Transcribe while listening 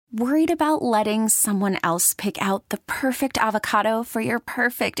Worried about letting someone else pick out the perfect avocado for your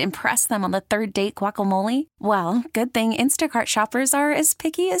perfect impress them on the third date guacamole? Well, good thing Instacart shoppers are as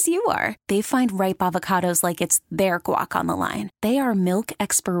picky as you are. They find ripe avocados like it's their guac on the line. They are milk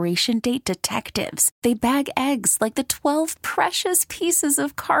expiration date detectives. They bag eggs like the 12 precious pieces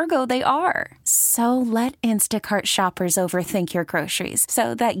of cargo they are. So let Instacart shoppers overthink your groceries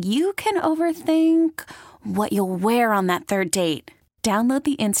so that you can overthink what you'll wear on that third date. Download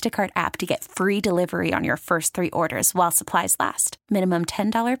the Instacart app to get free delivery on your first 3 orders while supplies last. Minimum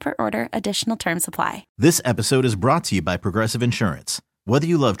 $10 per order. Additional terms apply. This episode is brought to you by Progressive Insurance. Whether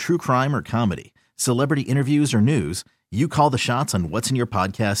you love true crime or comedy, celebrity interviews or news, you call the shots on what's in your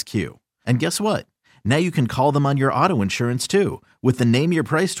podcast queue. And guess what? Now you can call them on your auto insurance too with the Name Your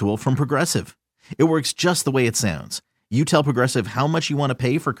Price tool from Progressive. It works just the way it sounds. You tell Progressive how much you want to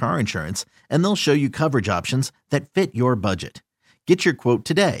pay for car insurance, and they'll show you coverage options that fit your budget. Get your quote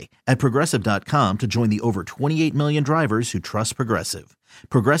today at Progressive.com to join the over 28 million drivers who trust Progressive.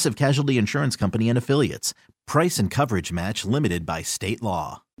 Progressive Casualty Insurance Company and Affiliates. Price and coverage match limited by state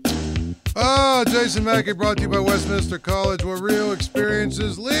law. Jason Mackey brought to you by Westminster College, where real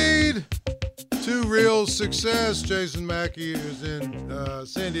experiences lead to real success. Jason Mackey is in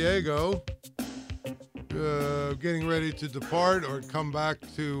San Diego, getting ready to depart or come back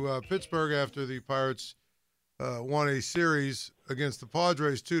to Pittsburgh after the Pirates won a series against the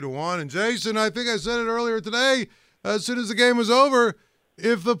Padres 2-1. And Jason, I think I said it earlier today, as soon as the game was over,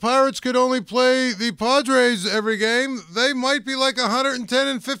 if the Pirates could only play the Padres every game, they might be like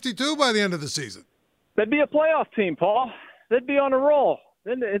 110-52 by the end of the season. They'd be a playoff team, Paul. They'd be on a roll.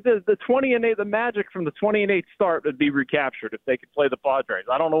 Then the 20-8, the magic from the 20-8 start would be recaptured if they could play the Padres.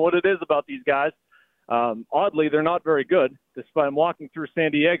 I don't know what it is about these guys. Oddly, they're not very good. Despite I'm walking through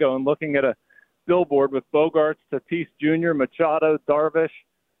San Diego and looking at a billboard with Bogarts, Tatis Jr., Machado, Darvish,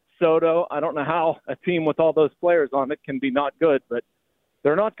 Soto. I don't know how a team with all those players on it can be not good, but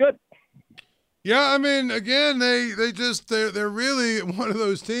they're not good. Yeah, I mean, again, they're really one of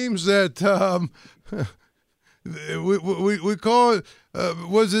those teams that we call it.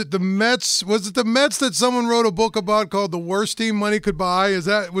 Was it the Mets? Was it the Mets that someone wrote a book about called "The Worst Team Money Could Buy"? Was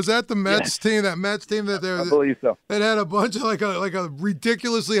that the Mets team? That Mets team that I believe so. That had a bunch of like a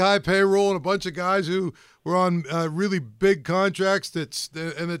ridiculously high payroll and a bunch of guys who were on really big contracts.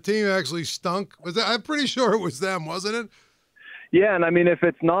 And the team actually stunk. I'm pretty sure it was them, wasn't it? Yeah, and I mean, if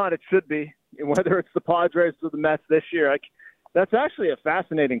it's not, it should be. Whether it's the Padres or the Mets this year, that's actually a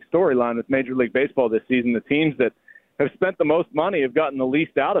fascinating storyline with Major League Baseball this season. The teams that have spent the most money have gotten the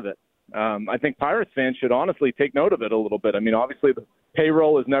least out of it. I think Pirates fans should honestly take note of it a little bit. I mean, obviously the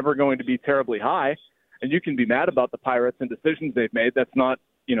payroll is never going to be terribly high, and you can be mad about the Pirates and decisions they've made. That's not,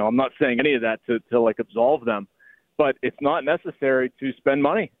 I'm not saying any of that to like absolve them, but it's not necessary to spend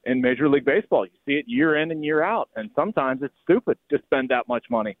money in Major League Baseball. You see it year in and year out, and sometimes it's stupid to spend that much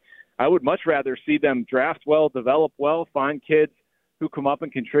money. I would much rather see them draft well, develop well, find kids who come up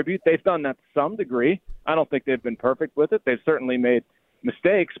and contribute. They've done that to some degree. I don't think they've been perfect with it. They've certainly made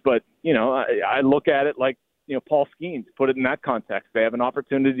mistakes, but, I look at it like, Paul Skeens, put it in that context. They have an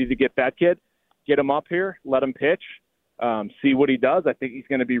opportunity to get that kid, get him up here, let him pitch, see what he does. I think he's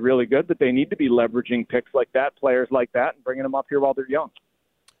going to be really good, but they need to be leveraging picks like that, players like that, and bringing them up here while they're young.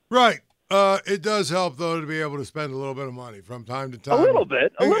 Right. It does help, though, to be able to spend a little bit of money from time to time. A little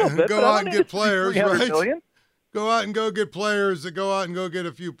bit. Go out and get players, right? Million. Go out and go get players. Go out and go get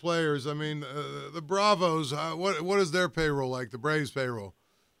a few players. I mean, the Bravos, what is their payroll like, the Braves' payroll?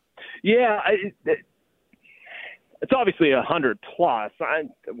 Yeah, it's obviously 100 plus.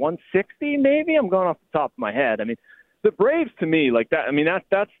 160 maybe? I'm going off the top of my head. I mean, the Braves to me, like that, I mean,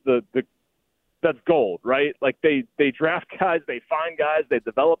 that's gold, right? Like they draft guys, they find guys, they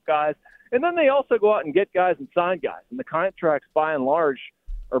develop guys, and then they also go out and get guys and sign guys. And the contracts, by and large,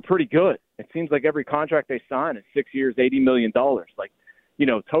 are pretty good. It seems like every contract they sign is 6 years, $80 million. Like,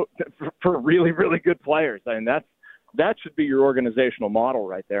 for really, really good players. I mean, that should be your organizational model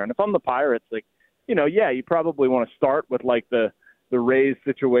right there. And if I'm the Pirates, like, you probably want to start with like the Rays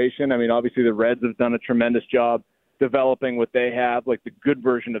situation. I mean, obviously the Reds have done a tremendous job developing what they have, like the good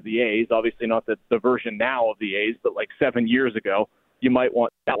version of the A's. Obviously not the version now of the A's, but like 7 years ago, you might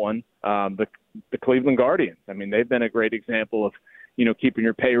want that one. The Cleveland Guardians. I mean, they've been a great example of, keeping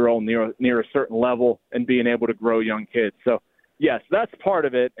your payroll near a certain level and being able to grow young kids. So, yes, that's part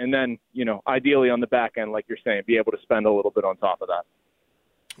of it. And then, ideally on the back end, like you're saying, be able to spend a little bit on top of that.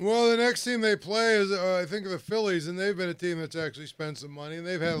 Well, the next team they play is, I think, the Phillies, and they've been a team that's actually spent some money, and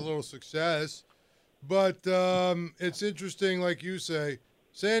they've had a little success. But it's interesting, like you say,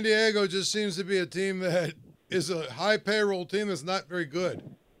 San Diego just seems to be a team that is a high payroll team that's not very good.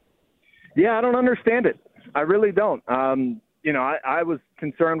 Yeah, I don't understand it. I really don't. I was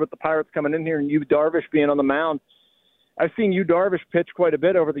concerned with the Pirates coming in here and Yu Darvish being on the mound. I've seen Yu Darvish pitch quite a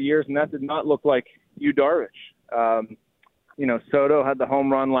bit over the years, and that did not look like Yu Darvish. Soto had the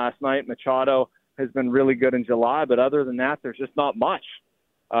home run last night. Machado has been really good in July, but other than that, there's just not much.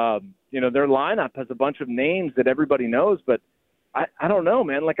 Their lineup has a bunch of names that everybody knows, but I don't know,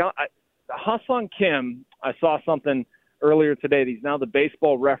 man. Like Ha-Seong Kim, I saw something earlier today. He's now the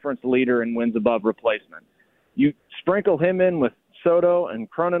Baseball Reference leader in wins above replacement. You sprinkle him in with Soto and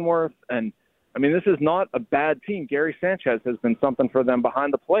Cronenworth, and this is not a bad team. Gary Sanchez has been something for them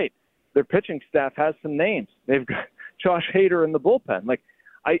behind the plate. Their pitching staff has some names. They've got Josh Hader in the bullpen. Like,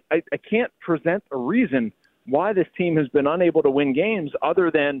 I can't present a reason why this team has been unable to win games other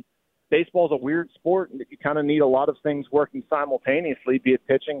than baseball's a weird sport and you kind of need a lot of things working simultaneously, be it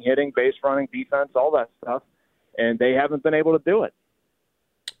pitching, hitting, base running, defense, all that stuff, and they haven't been able to do it.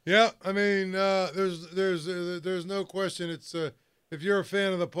 Yeah, there's no question. It's if you're a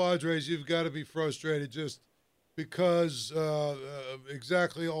fan of the Padres, you've got to be frustrated just because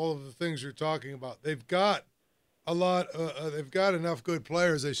exactly all of the things you're talking about. They've got they've got enough good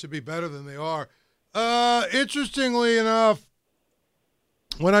players. They should be better than they are. Interestingly enough,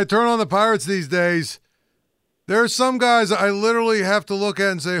 when I turn on the Pirates these days, there are some guys I literally have to look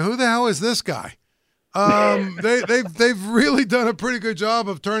at and say, "Who the hell is this guy?" They've really done a pretty good job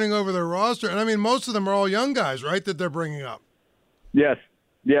of turning over their roster, and most of them are all young guys, right? That they're bringing up. Yes,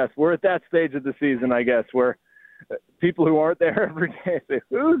 we're at that stage of the season, I guess, where people who aren't there every day say,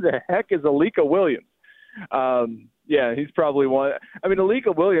 "Who the heck is Alika Williams?" He's probably one.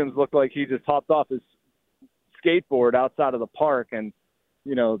 Alika Williams looked like he just hopped off his skateboard outside of the park and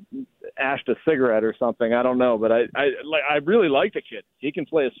ashed a cigarette or something. I don't know, but I really like the kid. He can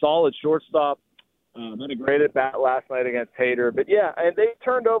play a solid shortstop. Had a great at bat last night against Hader. But and they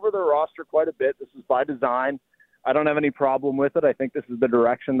turned over their roster quite a bit. This is by design. I don't have any problem with it. I think this is the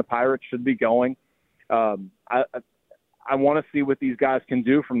direction the Pirates should be going. I want to see what these guys can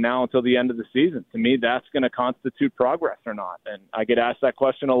do from now until the end of the season. To me, that's going to constitute progress or not. And I get asked that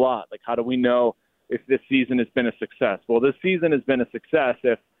question a lot. Like, how do we know if this season has been a success? Well, this season has been a success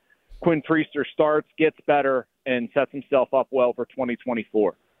if Quinn Priester starts, gets better, and sets himself up well for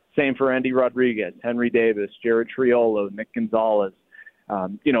 2024. Same for Andy Rodriguez, Henry Davis, Jared Triolo, Nick Gonzalez.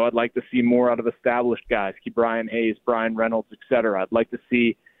 I'd like to see more out of established guys, Brian Hayes, Brian Reynolds, et cetera. I'd like to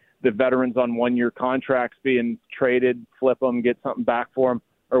see the veterans on one-year contracts being traded, flip them, get something back for them,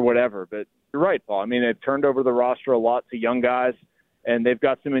 or whatever. But you're right, Paul. They've turned over the roster a lot to young guys, and they've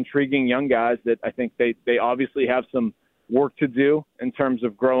got some intriguing young guys that I think they obviously have some work to do in terms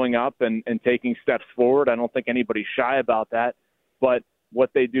of growing up and taking steps forward. I don't think anybody's shy about that. But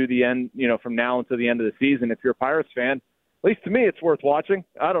what they do from now until the end of the season, if you're a Pirates fan, at least to me, it's worth watching.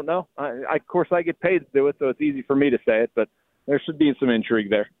 I don't know. Of course, I get paid to do it, so it's easy for me to say it, but there should be some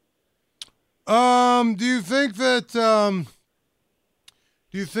intrigue there. Do you think that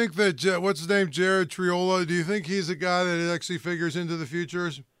what's his name, Jared Triolo, do you think he's a guy that actually figures into the future?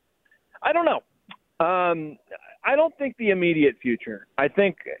 I don't know. I don't think the immediate future. I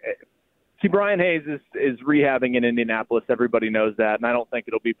think Brian Hayes is rehabbing in Indianapolis. Everybody knows that, and I don't think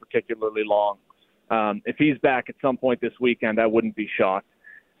it'll be particularly long. If he's back at some point this weekend, I wouldn't be shocked.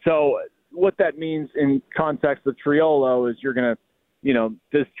 So what that means in context of Triolo is you're going to,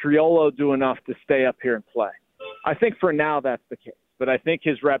 does Triolo do enough to stay up here and play? I think for now that's the case, but I think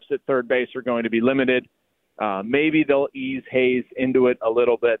his reps at third base are going to be limited. Maybe they'll ease Hayes into it a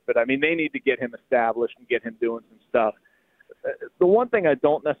little bit, but they need to get him established and get him doing some stuff. The one thing I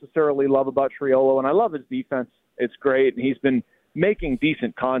don't necessarily love about Triolo, and I love his defense, it's great, and he's been making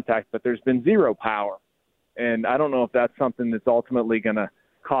decent contact, but there's been zero power. And I don't know if that's something that's ultimately going to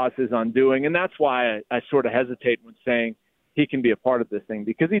cause his undoing. And that's why I sort of hesitate when saying he can be a part of this thing,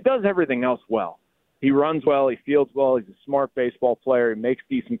 because he does everything else well. He runs well, he fields well, he's a smart baseball player, he makes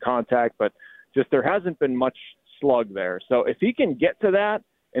decent contact, but just there hasn't been much slug there. So if he can get to that,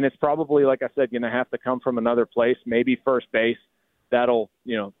 and it's probably, like I said, going to have to come from another place, maybe first base, that'll,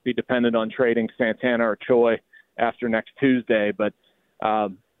 be dependent on trading Santana or Choi after next Tuesday. But,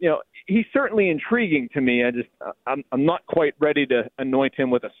 he's certainly intriguing to me. I'm not quite ready to anoint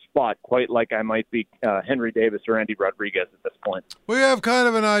him with a spot quite like I might be Henry Davis or Andy Rodriguez at this point. We have kind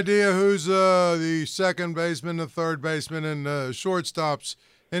of an idea who's the second baseman, the third baseman, and shortstops,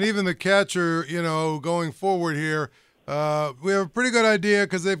 and even the catcher, going forward here. We have a pretty good idea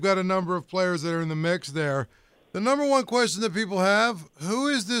because they've got a number of players that are in the mix there. The number one question that people have, who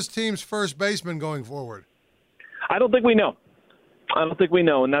is this team's first baseman going forward? I don't think we know.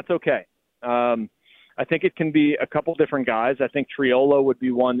 And that's okay. I think it can be a couple different guys. I think Triolo would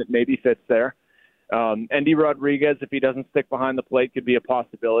be one that maybe fits there. Endy Rodriguez, if he doesn't stick behind the plate, could be a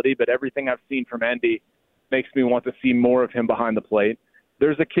possibility. But everything I've seen from Endy makes me want to see more of him behind the plate.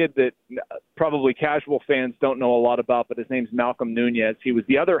 There's a kid that probably casual fans don't know a lot about, but his name's Malcolm Nunez. He was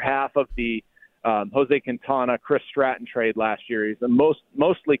the other half of the Jose Quintana, Chris Stratton trade last year. He's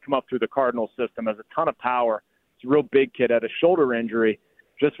mostly come up through the Cardinals system, has a ton of power. He's a real big kid, had a shoulder injury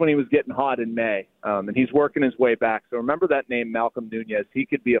just when he was getting hot in May, and he's working his way back. So remember that name, Malcolm Nunez. He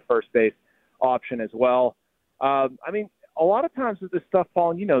could be a first base option as well. I mean, a lot of times with this stuff,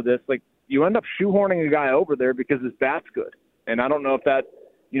 Paul, and you know this, like you end up shoehorning a guy over there because his bat's good. And I don't know if that,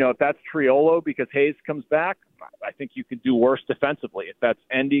 if that's Triolo because Hayes comes back, I think you could do worse defensively. If that's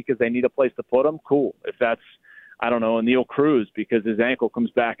Endy because they need a place to put him, cool. If that's, I don't know, Neil Cruz because his ankle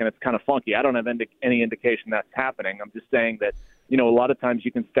comes back and it's kind of funky. I don't have any indication that's happening. I'm just saying that, a lot of times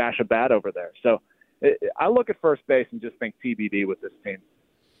you can stash a bat over there. So I look at first base and just think TBD with this team.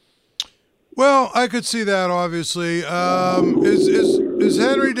 Well, I could see that, obviously. Is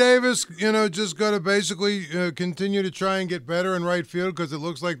Henry Davis, just going to basically continue to try and get better in right field because it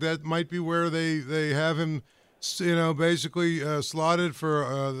looks like that might be where they have him, basically slotted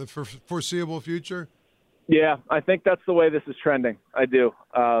for the foreseeable future? Yeah, I think that's the way this is trending. I do.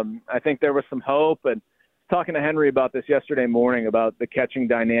 I think there was some hope, and talking to Henry about this yesterday morning about the catching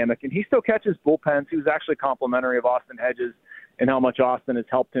dynamic, and he still catches bullpens. He was actually complimentary of Austin Hedges and how much Austin has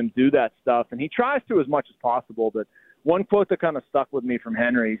helped him do that stuff. And he tries to as much as possible. But one quote that kind of stuck with me from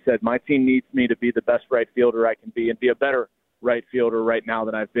Henry, he said, my team needs me to be the best right fielder I can be and be a better right fielder right now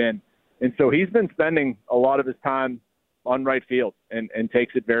than I've been. And so he's been spending a lot of his time on right field and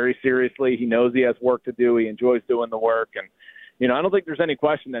takes it very seriously. He knows he has work to do. He enjoys doing the work. And, I don't think there's any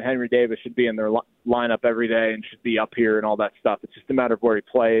question that Henry Davis should be in their lineup every day and should be up here and all that stuff. It's just a matter of where he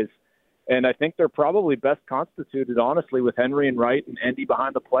plays. And I think they're probably best constituted, honestly, with Henry and Wright and Endy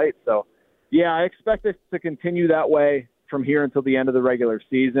behind the plate. So, yeah, I expect this to continue that way from here until the end of the regular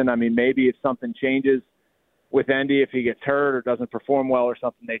season. I mean, maybe if something changes with Endy, if he gets hurt or doesn't perform well or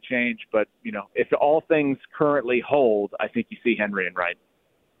something, they change. But, if all things currently hold, I think you see Henry and Wright.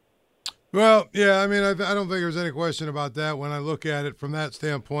 Well, yeah, I mean, I don't think there's any question about that when I look at it from that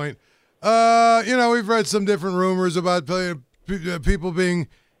standpoint. We've read some different rumors about people being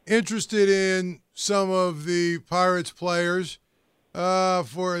interested in some of the Pirates players at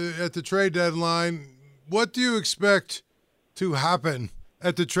the trade deadline. What do you expect to happen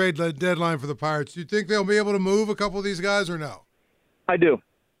at the trade deadline for the Pirates? Do you think they'll be able to move a couple of these guys or no? I do,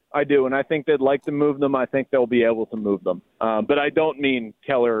 and I think they'd like to move them. I think they'll be able to move them. But I don't mean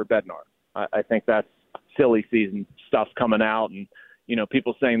Keller or Bednar. I think that's silly season stuff's coming out, and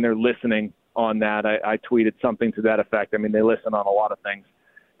people saying they're listening on that. I tweeted something to that effect. I mean, they listen on a lot of things.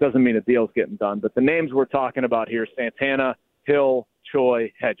 Doesn't mean a deal's getting done. But the names we're talking about here, Santana, Hill,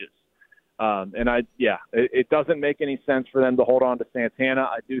 Choi, Hedges. It doesn't make any sense for them to hold on to Santana.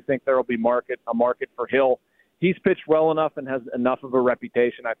 I do think there will be a market for Hill. He's pitched well enough and has enough of a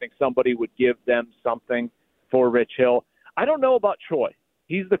reputation. I think somebody would give them something for Rich Hill. I don't know about Choi.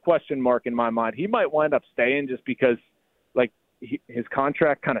 He's the question mark in my mind. He might wind up staying just because, his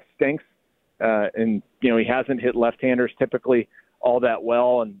contract kind of stinks. And he hasn't hit left-handers typically all that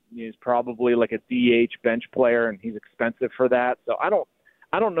well, and he's probably like a DH bench player, and he's expensive for that. So I don't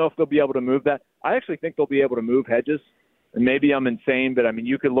know if they'll be able to move that. I actually think they'll be able to move Hedges, and maybe I'm insane, but I mean,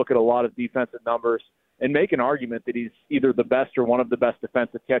 you could look at a lot of defensive numbers and make an argument that he's either the best or one of the best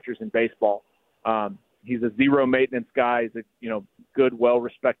defensive catchers in baseball. He's a zero maintenance guy. He's a good,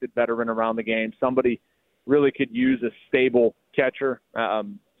 well-respected veteran around the game. Somebody really could use a stable catcher.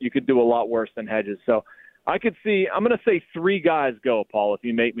 You could do a lot worse than Hedges. So I could see, I'm going to say 3 guys go, Paul, if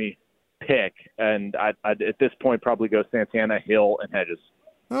you make me pick. And I'd at this point probably go Santana, Hill, and Hedges.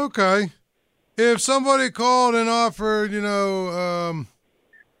 Okay. If somebody called and offered,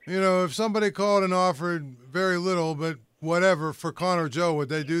 if somebody called and offered very little, but whatever, for Connor Joe, would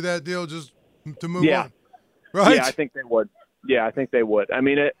they do that deal just to move on? Right? Yeah, I think they would. I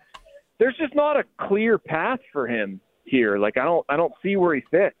mean, there's just not a clear path for him here. Like, I don't see where he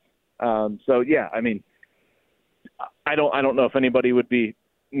fits. So yeah, I mean, I don't know if anybody would be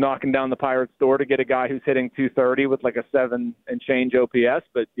knocking down the Pirates' door to get a guy who's hitting 230 with like a 7 and change OPS,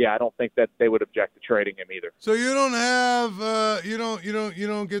 but yeah, I don't think that they would object to trading him either. So you don't have you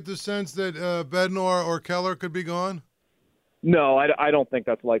don't get the sense that Bednar or Keller could be gone? No, I don't think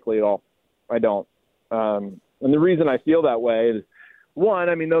that's likely at all. I don't. And the reason I feel that way is, one,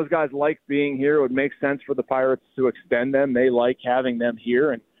 I mean, those guys like being here. It would make sense for the Pirates to extend them. They like having them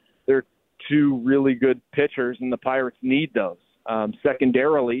here, and they're 2 really good pitchers, and the Pirates need those.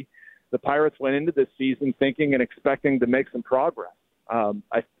 Secondarily, the Pirates went into this season thinking and expecting to make some progress.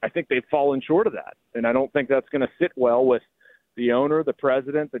 I think they've fallen short of that, and I don't think that's going to sit well with the owner, the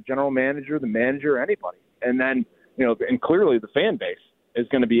president, the general manager, the manager, anybody. And then, and clearly the fan base is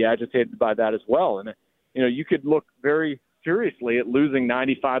going to be agitated by that as well. And, you could look very seriously at losing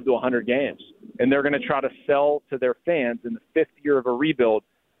 95 to 100 games, and they're going to try to sell to their fans in the fifth year of a rebuild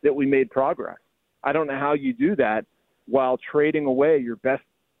that we made progress. I don't know how you do that while trading away your best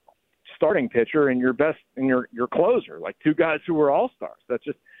starting pitcher and your closer, like two guys who were all-stars. That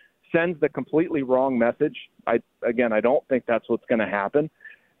just sends the completely wrong message. I don't think that's what's going to happen.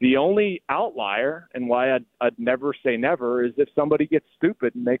 The only outlier, and why I'd never say never, is if somebody gets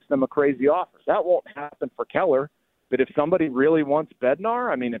stupid and makes them a crazy offer. That won't happen for Keller. But if somebody really wants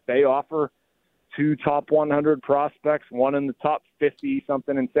Bednar, if they offer 2 top 100 prospects, one in the top 50,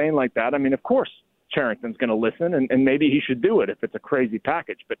 something insane like that, of course Cherington's going to listen, and maybe he should do it if it's a crazy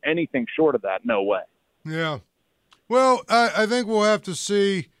package. But anything short of that, no way. Yeah. Well, I think we'll have to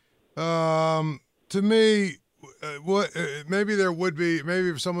see. To me, maybe there would be, maybe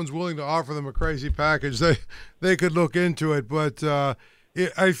if someone's willing to offer them a crazy package, they could look into it. But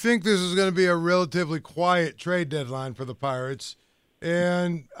I think this is going to be a relatively quiet trade deadline for the Pirates,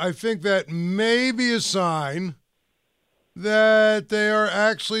 and I think that may be a sign that they are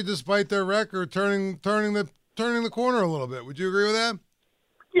actually, despite their record, turning the corner a little bit. Would you agree with that?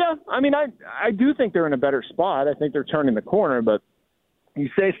 Yeah, I do think they're in a better spot. I think they're turning the corner, but you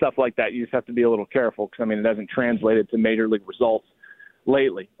say stuff like that, you just have to be a little careful because, it hasn't translated to major league results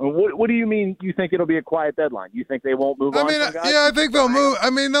lately. What do you mean you think it'll be a quiet deadline? You think they won't move on some guys? Yeah, I think they'll move.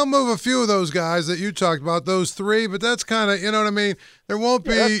 They'll move a few of those guys that you talked about, those 3, but that's kind of, you know what I mean? There won't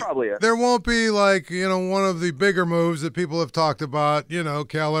be, that's probably it. There won't be like, one of the bigger moves that people have talked about,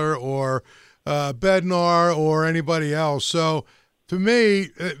 Keller or Bednar or anybody else. So to me,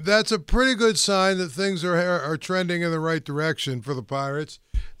 that's a pretty good sign that things are trending in the right direction for the Pirates,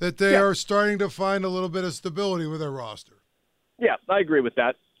 that they are starting to find a little bit of stability with their roster. Yeah, I agree with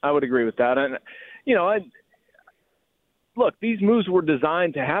that. I would agree with that. And, look, these moves were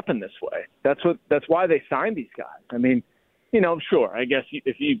designed to happen this way. That's why they signed these guys. Sure, I guess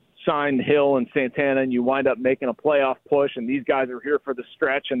if you sign Hill and Santana and you wind up making a playoff push and these guys are here for the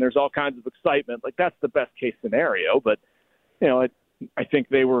stretch and there's all kinds of excitement, like that's the best case scenario. But, I think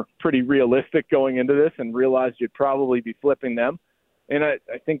they were pretty realistic going into this and realized you'd probably be flipping them. And I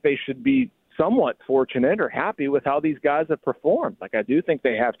think they should be somewhat fortunate or happy with how these guys have performed. Like, I do think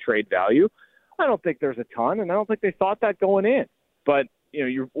they have trade value. I don't think there's a ton, and I don't think they thought that going in. But,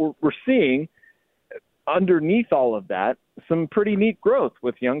 we're seeing underneath all of that some pretty neat growth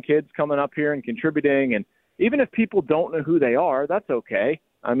with young kids coming up here and contributing. And even if people don't know who they are, that's okay.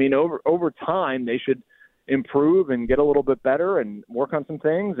 Over time, they should improve and get a little bit better and work on some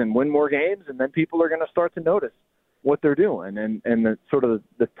things and win more games, and then people are going to start to notice what they're doing. And the sort of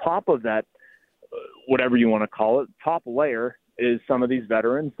the top of that, whatever you want to call it, top layer is some of these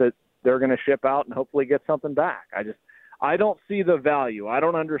veterans that they're going to ship out and hopefully get something back. I don't see the value. I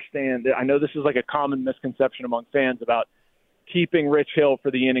don't understand. I know this is like a common misconception among fans about keeping Rich Hill for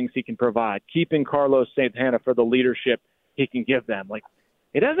the innings he can provide, keeping Carlos Santana for the leadership he can give them. Like,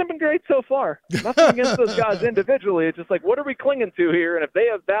 it hasn't been great so far. Nothing against those guys individually. It's just like, what are we clinging to here? And if they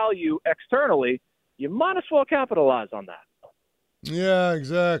have value externally, you might as well capitalize on that. Yeah,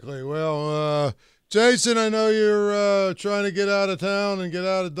 exactly. Well, Jason, I know you're trying to get out of town and get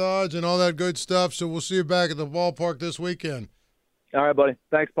out of Dodge and all that good stuff, so we'll see you back at the ballpark this weekend. All right, buddy.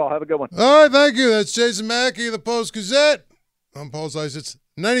 Thanks, Paul. Have a good one. All right, thank you. That's Jason Mackey of the Post-Gazette. I'm Paul Zeiss. It's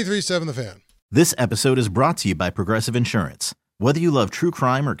 93.7 The Fan. This episode is brought to you by Progressive Insurance. Whether you love true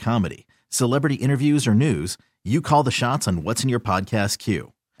crime or comedy, celebrity interviews or news, you call the shots on what's in your podcast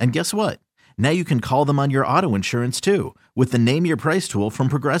queue. And guess what? Now you can call them on your auto insurance too with the Name Your Price tool from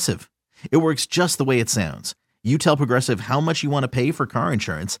Progressive. It works just the way it sounds. You tell Progressive how much you want to pay for car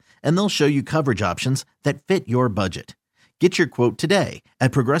insurance, and they'll show you coverage options that fit your budget. Get your quote today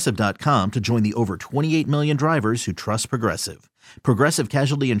at Progressive.com to join the over 28 million drivers who trust Progressive. Progressive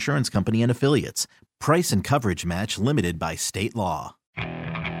Casualty Insurance Company and Affiliates. Price and coverage match limited by state law.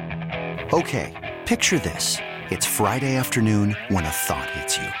 Okay, picture this. It's Friday afternoon when a thought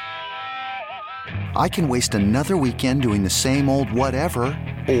hits you. I can waste another weekend doing the same old whatever,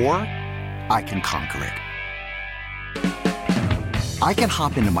 or I can conquer it. I can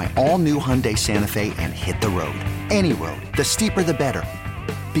hop into my all-new Hyundai Santa Fe and hit the road. Any road. The steeper, the better.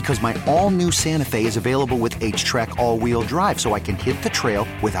 Because my all-new Santa Fe is available with H-Track all-wheel drive, so I can hit the trail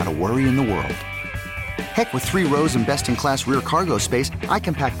without a worry in the world. Heck, with 3 rows and best-in-class rear cargo space, I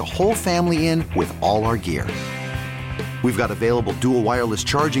can pack the whole family in with all our gear. We've got available dual wireless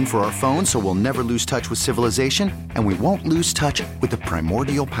charging for our phones, so we'll never lose touch with civilization, and we won't lose touch with the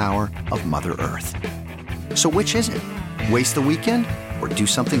primordial power of Mother Earth. So which is it? Waste the weekend or do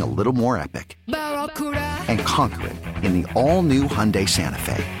something a little more epic? And conquer it in the all-new Hyundai Santa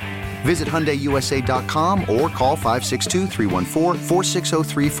Fe. Visit HyundaiUSA.com or call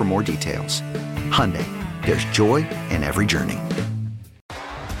 562-314-4603 for more details. Hyundai, there's joy in every journey.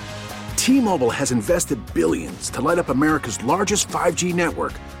 T-Mobile has invested billions to light up America's largest 5G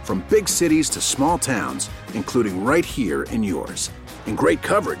network, from big cities to small towns, including right here in yours. And great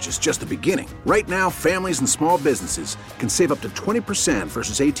coverage is just the beginning. Right now, families and small businesses can save up to 20%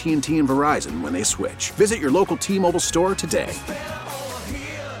 versus AT&T and Verizon when they switch. Visit your local T-Mobile store today.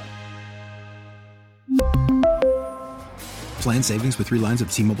 Plan savings with 3 lines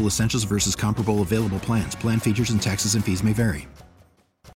of T-Mobile Essentials versus comparable available plans. Plan features and taxes and fees may vary.